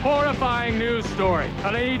and horrifying news story.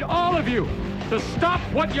 And I need all of you to stop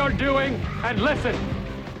what you're doing and listen.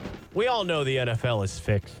 We all know the NFL is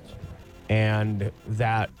fixed and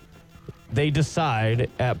that they decide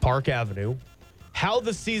at Park Avenue how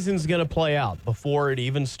the season's going to play out before it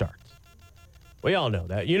even starts. We all know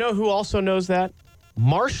that. You know who also knows that?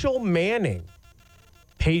 Marshall Manning,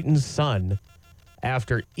 Peyton's son,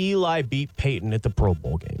 after Eli beat Peyton at the Pro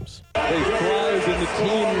Bowl games. They thrive in the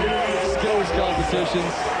team skills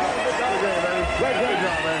competitions.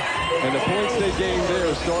 And the points they gained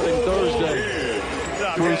there starting Thursday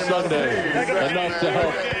through Sunday, enough to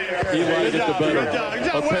help Eli get the better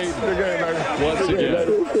of Peyton once again.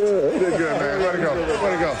 Good, man. Way to go.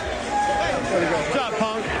 Way to go. Good job,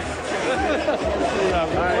 Punk.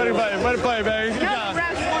 Way to play, baby. Good job.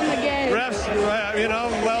 Refs won the game. Refs,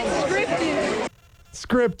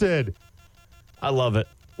 Scripted. I love it.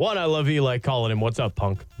 One, I love Eli calling him, "What's up,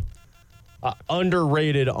 punk?"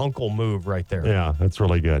 Underrated uncle move right there. Yeah, that's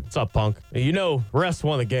really good. What's up, punk? Refs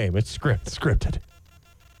won the game. It's scripted.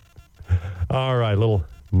 All right, little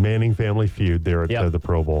Manning family feud there at the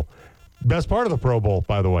Pro Bowl. Best part of the Pro Bowl,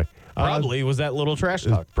 by the way. Probably was that little trash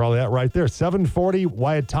talk. Probably that right there. 7:40,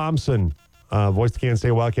 Wyatt Thompson, voice of the Kansas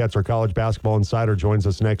State Wildcats, our college basketball insider, joins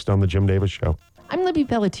us next on the Jim Davis Show. I'm Libby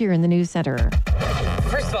Pelletier in the News Center.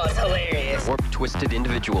 First of all, it's hilarious. Warped, twisted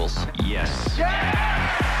individuals. Yes.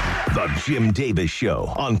 The Jim Davis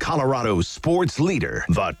Show on Colorado's sports leader,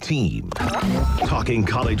 The Team. Talking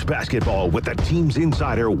college basketball with the team's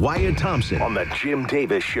insider, Wyatt Thompson, on The Jim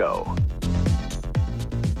Davis Show.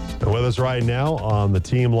 And with us right now on the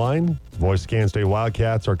team line, voice of Kansas State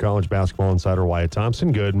Wildcats, our college basketball insider, Wyatt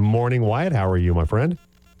Thompson. Good morning, Wyatt. How are you, my friend?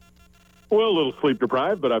 Well, a little sleep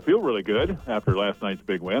deprived, but I feel really good after last night's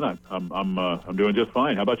big win. I'm doing just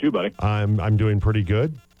fine. How about you, buddy? I'm doing pretty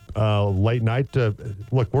good. Late night.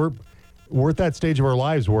 Look, we're at that stage of our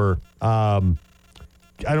lives where I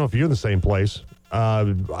don't know if you're in the same place.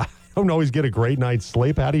 I don't always get a great night's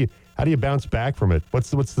sleep. How do you bounce back from it?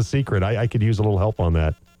 What's the secret? I could use a little help on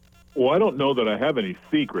that. Well, I don't know that I have any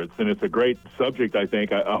secrets, and it's a great subject, I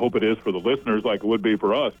think. I hope it is for the listeners like it would be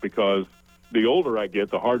for us, because the older I get,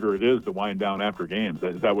 the harder it is to wind down after games.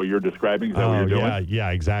 Is that what you're describing? Is that what you're doing?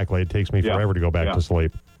 Yeah, exactly. It takes me forever to go back to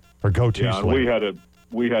sleep or go to sleep.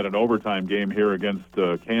 We had an overtime game here against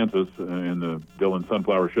Kansas in the Dillon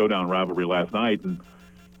Sunflower Showdown rivalry last night, and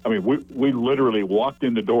I mean, we literally walked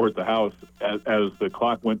in the door at the house as the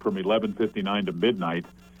clock went from 11:59 to midnight,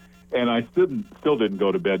 and I still didn't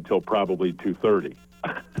go to bed till probably 2:30.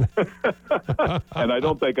 And I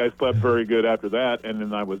don't think I slept very good after that. And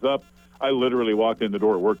then I was up. I literally walked in the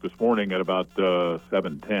door at work this morning at about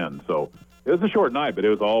 7:10. So it was a short night, but it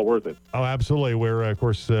was all worth it. Oh, absolutely. We're, of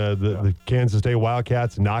course, the Kansas State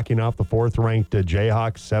Wildcats knocking off the fourth-ranked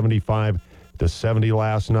Jayhawks 75-70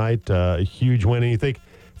 last night. A huge win. And you think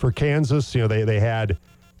for Kansas, they had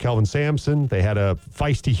Kelvin Sampson. They had a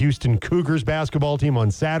feisty Houston Cougars basketball team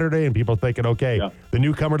on Saturday, and people are thinking, okay, the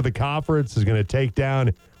newcomer to the conference is going to take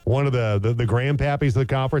down one of the grandpappies of the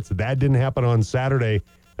conference. That didn't happen on Saturday.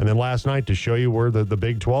 And then last night, to show you where the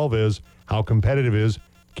Big 12 is, how competitive it is,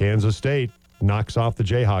 Kansas State knocks off the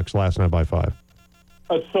Jayhawks last night by 5.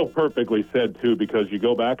 That's so perfectly said, too, because you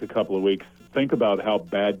go back a couple of weeks, think about how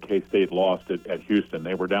bad K-State lost at Houston.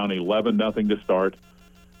 They were down 11-0 to start.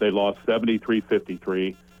 They lost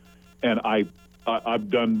 73-53. And I've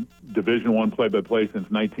done Division I play-by-play since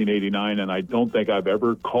 1989, and I don't think I've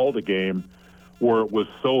ever called a game where it was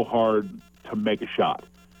so hard to make a shot.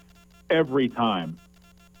 Every time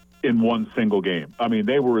in one single game. I mean,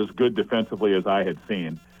 they were as good defensively as I had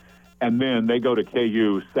seen. And then they go to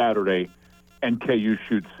KU Saturday, and KU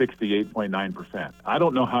shoots 68.9%. I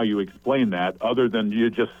don't know how you explain that other than you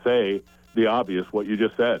just say the obvious, what you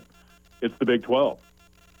just said. It's the Big 12.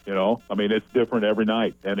 You know, I mean, it's different every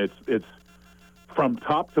night, and it's from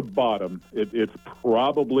top to bottom. It's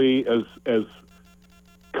probably as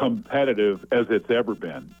competitive as it's ever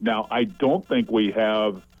been. Now, I don't think we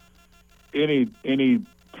have any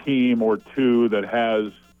team or two that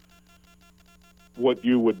has what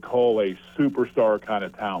you would call a superstar kind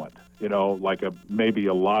of talent. You know, like maybe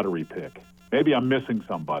a lottery pick. Maybe I'm missing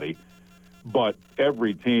somebody, but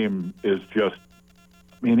every team is just.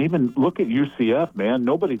 I mean, even look at UCF, man.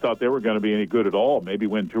 Nobody thought they were going to be any good at all. Maybe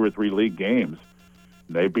win 2 or 3 league games.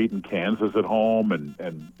 They've beaten Kansas at home,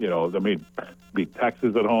 and you know, I mean, beat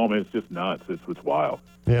Texas at home. It's just nuts. It's wild.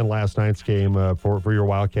 And last night's game for your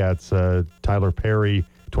Wildcats, Tyler Perry,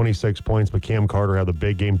 26 points, but Cam Carter had the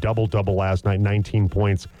big game, double-double last night, 19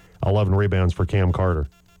 points, 11 rebounds for Cam Carter.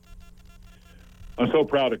 I'm so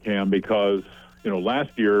proud of Cam because, you know,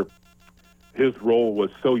 last year his role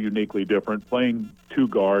was so uniquely different, playing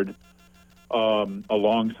 2-guard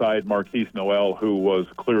alongside Marquise Noel, who was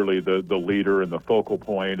clearly the leader and the focal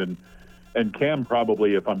point. And Cam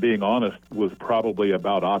probably, if I'm being honest, was probably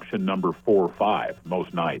about option number 4 or 5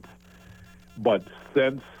 most nights. But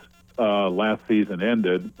since last season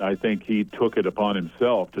ended, I think he took it upon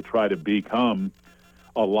himself to try to become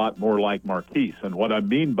a lot more like Marquise. And what I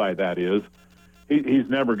mean by that is he's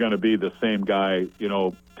never going to be the same guy, you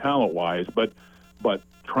know, talent-wise, but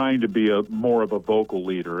trying to be more of a vocal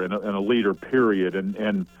leader and a leader, period,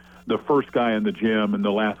 and the first guy in the gym and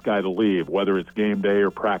the last guy to leave, whether it's game day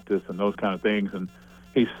or practice and those kind of things. And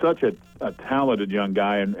he's such a talented young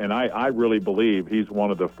guy, and I really believe he's one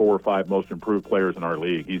of the 4 or 5 most improved players in our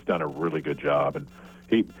league. He's done a really good job, and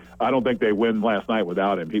I don't think they win last night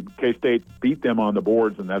without him. K-State beat them on the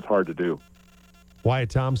boards, and that's hard to do.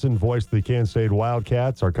 Wyatt Thompson voiced the Kansas State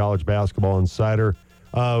Wildcats, our college basketball insider.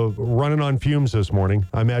 Running on fumes this morning.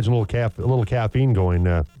 I imagine a little caffeine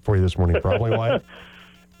going for you this morning, probably, Wyatt.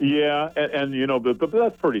 Yeah, and you know, but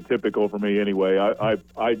that's pretty typical for me anyway.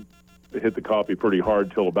 I hit the coffee pretty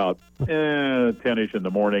hard till about 10-ish in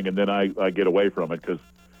the morning, and then I get away from it because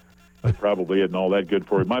it probably isn't all that good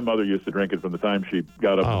for you. My mother used to drink it from the time she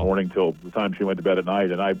got up in the morning till the time she went to bed at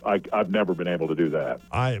night, and I've never been able to do that.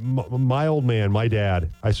 My old man, my dad,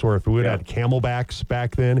 I swear, if we would have had Camelbacks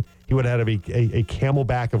back then, he would have had a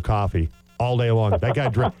Camelback of coffee all day long. That guy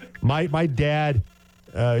drank. My dad,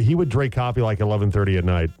 he would drink coffee like 11:30 at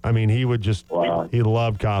night. I mean, he would just he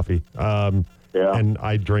loved coffee. And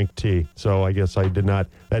I drink tea, so I guess that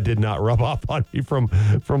did not rub off on me from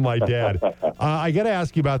my dad. I got to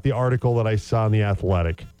ask you about the article that I saw in The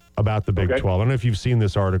Athletic about the Big 12. I don't know if you've seen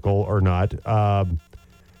this article or not.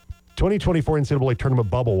 2024 NCAA Tournament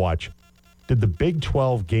Bubble Watch. Did the Big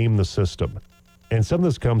 12 game the system? And some of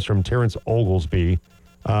this comes from Terrence Oglesby,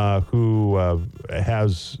 who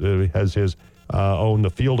has his own the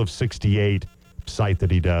Field of 68 site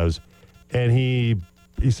that he does, and he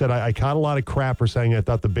said, I caught a lot of crap for saying I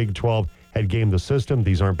thought the Big 12 had gamed the system.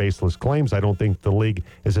 These aren't baseless claims. I don't think the league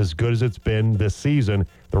is as good as it's been this season.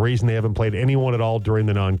 The reason they haven't played anyone at all during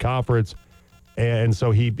the non-conference. And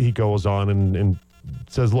so he goes on and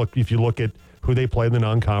says, look, if you look at who they play in the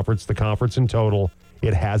non-conference, the conference in total,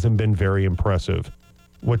 it hasn't been very impressive.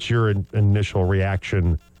 What's your initial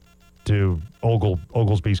reaction to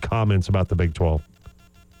Oglesby's comments about the Big 12?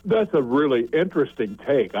 That's a really interesting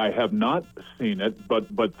take. I have not seen it, but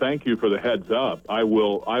thank you for the heads up. I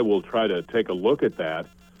will try to take a look at that.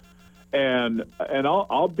 And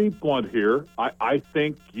I'll be blunt here. I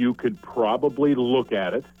think you could probably look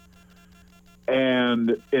at it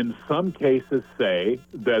and in some cases say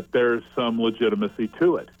that there's some legitimacy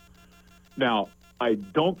to it. Now, I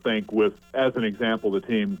don't think as an example, the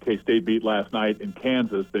team K-State beat last night in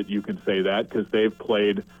Kansas, that you can say that because they've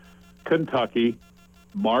played Kentucky,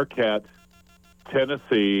 Marquette,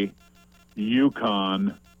 Tennessee,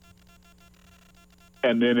 UConn,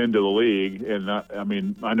 and then into the league. And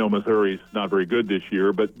I know Missouri's not very good this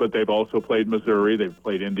year, but they've also played Missouri. They've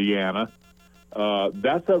played Indiana.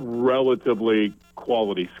 That's a relatively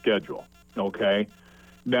quality schedule. Okay.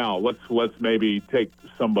 Now let's maybe take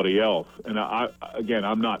somebody else. And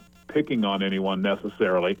I'm not picking on anyone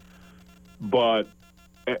necessarily, but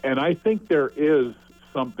I think there is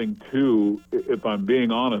something to, if I'm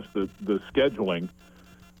being honest, the scheduling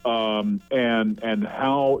and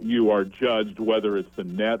how you are judged, whether it's the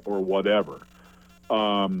net or whatever.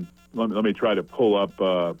 Let me try to pull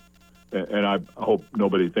up, and I hope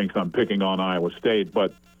nobody thinks I'm picking on Iowa State,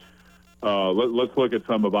 but let's look at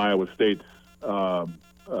some of Iowa State's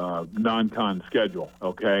non-con schedule,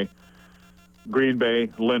 okay? Green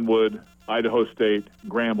Bay, Linwood, Idaho State,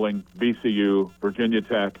 Grambling, VCU, Virginia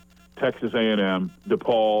Tech, Texas A&M,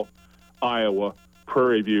 DePaul, Iowa,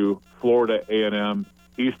 Prairie View, Florida A&M,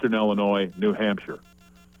 Eastern Illinois, New Hampshire.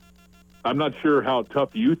 I'm not sure how tough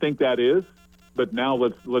you think that is, but now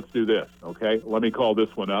let's do this, okay? Let me call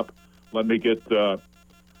this one up. Let me get to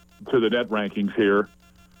the net rankings here.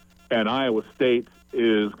 And Iowa State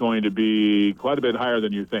is going to be quite a bit higher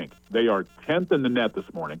than you think. They are 10th in the net this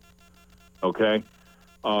morning, okay?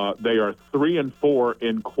 They are 3-4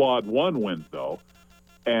 in Quad 1 wins, though,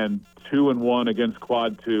 and 2-1 against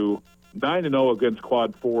Quad 2, 9-0 against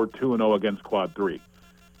Quad 4, 2-0 against Quad 3.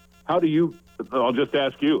 I'll just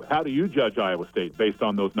ask you, how do you judge Iowa State based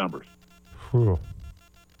on those numbers? Whew.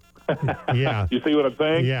 Yeah. You see what I'm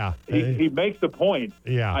saying? Yeah. He makes the point.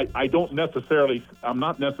 Yeah. I'm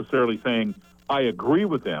not necessarily saying I agree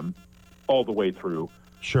with them all the way through.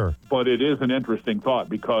 Sure. But it is an interesting thought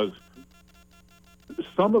because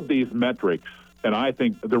some of these metrics, and I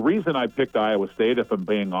think the reason I picked Iowa State, if I'm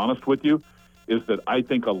being honest with you, is that I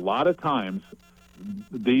think a lot of times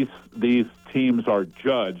these teams are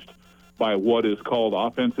judged by what is called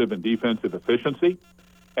offensive and defensive efficiency.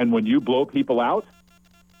 And when you blow people out,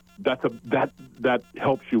 that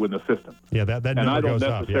helps you in the system. Yeah, that and number I don't goes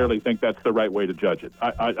necessarily up, think that's the right way to judge it.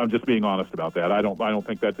 I'm just being honest about that. I don't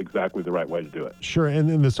think that's exactly the right way to do it. Sure, and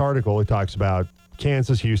in this article it talks about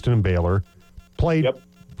Kansas, Houston, and Baylor played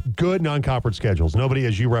good non-conference schedules. Nobody,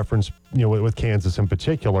 as you referenced, with Kansas in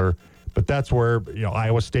particular, but that's where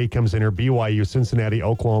Iowa State comes in here, BYU, Cincinnati,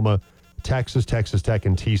 Oklahoma, Texas, Texas Tech,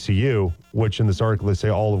 and TCU, which in this article they say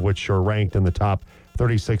all of which are ranked in the top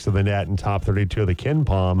 36 of the net and top 32 of the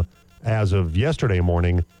KenPom as of yesterday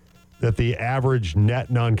morning, that the average net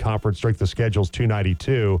non-conference strength of schedule is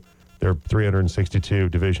 292. There are 362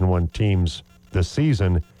 Division I teams this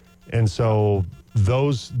season. And so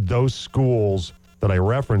those schools that I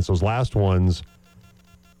referenced, those last ones,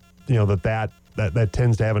 that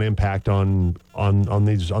tends to have an impact on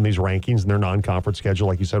these rankings and their non-conference schedule,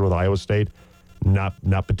 like you said with Iowa State, not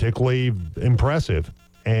particularly impressive.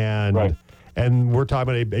 And right. And we're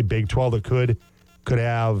talking about a Big 12 that could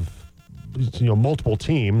have multiple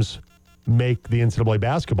teams make the NCAA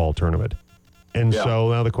basketball tournament. And so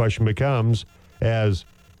now the question becomes, as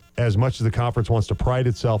much as the conference wants to pride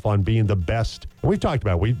itself on being the best, and we've talked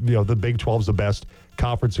about the Big 12 is the best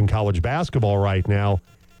conference in college basketball right now.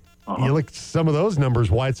 You look at some of those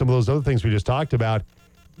numbers, why some of those other things we just talked about.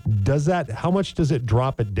 How much does it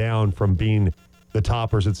drop it down from being the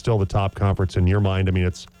top, or is it still the top conference in your mind? I mean,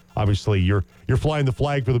 it's obviously you're flying the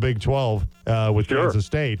flag for the Big 12 with Kansas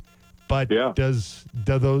State, but do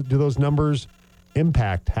those numbers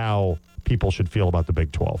impact how people should feel about the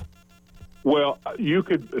Big 12? Well, you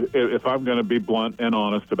could, if I'm going to be blunt and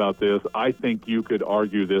honest about this, I think you could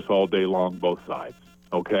argue this all day long, both sides,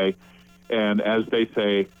 okay? And as they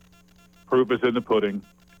say, proof is in the pudding,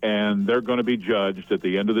 and they're going to be judged at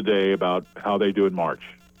the end of the day about how they do in March,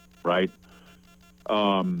 right?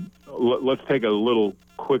 Let's take a little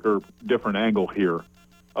quicker, different angle here.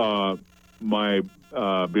 My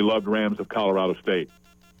beloved Rams of Colorado State,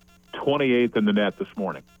 28th in the net this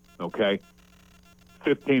morning, okay?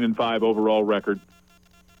 15-5 overall record.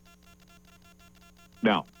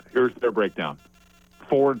 Now, here's their breakdown.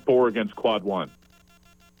 4-4 against Quad 1.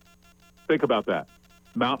 Think about that.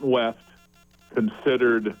 Mountain West,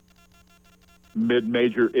 considered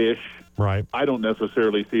mid-major-ish. Right. I don't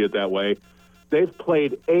necessarily see it that way. They've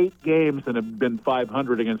played 8 games and have been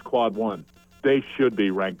 500 against Quad 1. They should be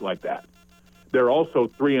ranked like that. They're also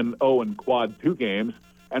 3-0 in Quad 2 games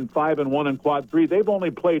and 5-1 in Quad 3. They've only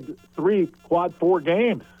played 3 Quad 4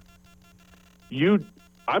 games.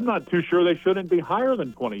 I'm not too sure they shouldn't be higher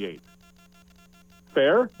than 28.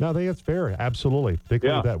 Fair? No, I think it's fair. Absolutely.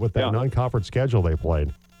 Particularly with that non-conference schedule they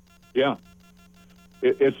played. Yeah.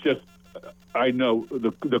 It's just, I know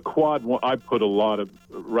the Quad 1, I put a lot of,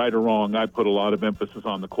 right or wrong, I put a lot of emphasis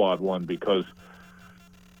on the Quad 1 because,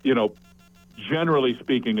 generally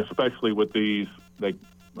speaking, especially with these,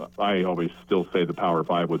 I always still say the Power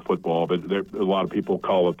 5 with football, but a lot of people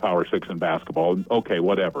call it Power 6 in basketball. Okay,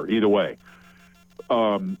 whatever. Either way.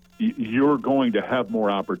 You're going to have more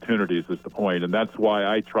opportunities is the point, and that's why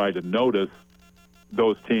I try to notice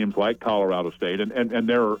those teams like Colorado State, and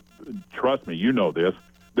there are, trust me, you know this,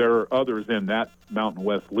 there are others in that Mountain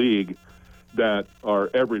West League that are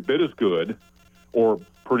every bit as good or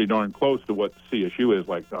pretty darn close to what CSU is,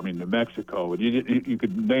 like, New Mexico, and you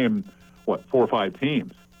could name, 4 or 5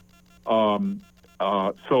 teams.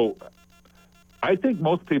 So I think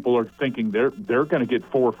most people are thinking they're going to get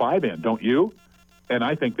 4 or 5 in, don't you? And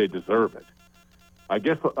I think they deserve it. I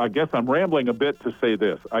guess I'm rambling a bit to say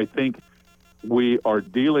this. I think we are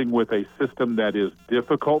dealing with a system that is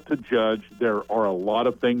difficult to judge. There are a lot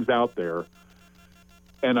of things out there.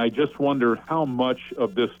 And I just wonder how much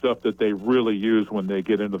of this stuff that they really use when they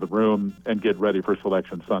get into the room and get ready for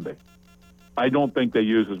Selection Sunday. I don't think they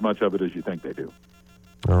use as much of it as you think they do.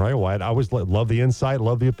 All right, Wyatt. I always love the insight,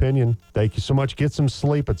 love the opinion. Thank you so much. Get some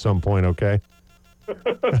sleep at some point, okay?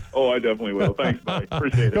 Oh, I definitely will. Thanks, Mike.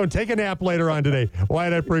 Appreciate it. Go take a nap later on today.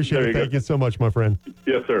 Wyatt, I appreciate it. Thank you so much, my friend.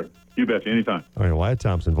 Yes, sir. You betcha. Anytime. All right, Wyatt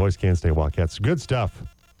Thompson, voice Kansas State Wildcats. Good stuff.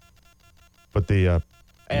 But the...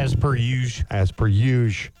 as per usual. As per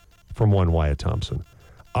usual from one Wyatt Thompson.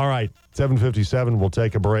 All right, 7:57. We'll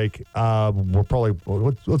take a break. We're probably...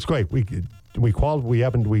 Let's go. We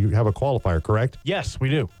have a qualifier, correct? Yes, we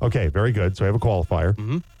do. Okay, very good. So we have a qualifier.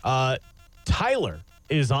 Mm-hmm. Tyler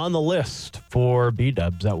is on the list for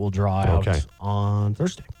B-dubs that will draw out on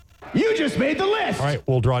Thursday. You just made the list. All right,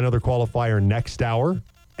 we'll draw another qualifier next hour,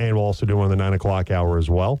 and we'll also do one in the 9 o'clock hour as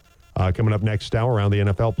well. Coming up next hour around the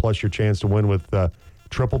NFL, plus your chance to win with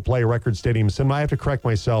Triple Play Record Stadium Cinema. I have to correct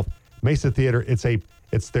myself. Mesa Theater,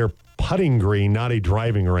 it's their putting green, not a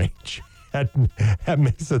driving range. At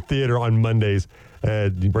Mesa Theater on Mondays.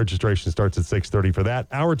 The registration starts at 6:30 for that.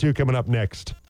 Hour 2 coming up next.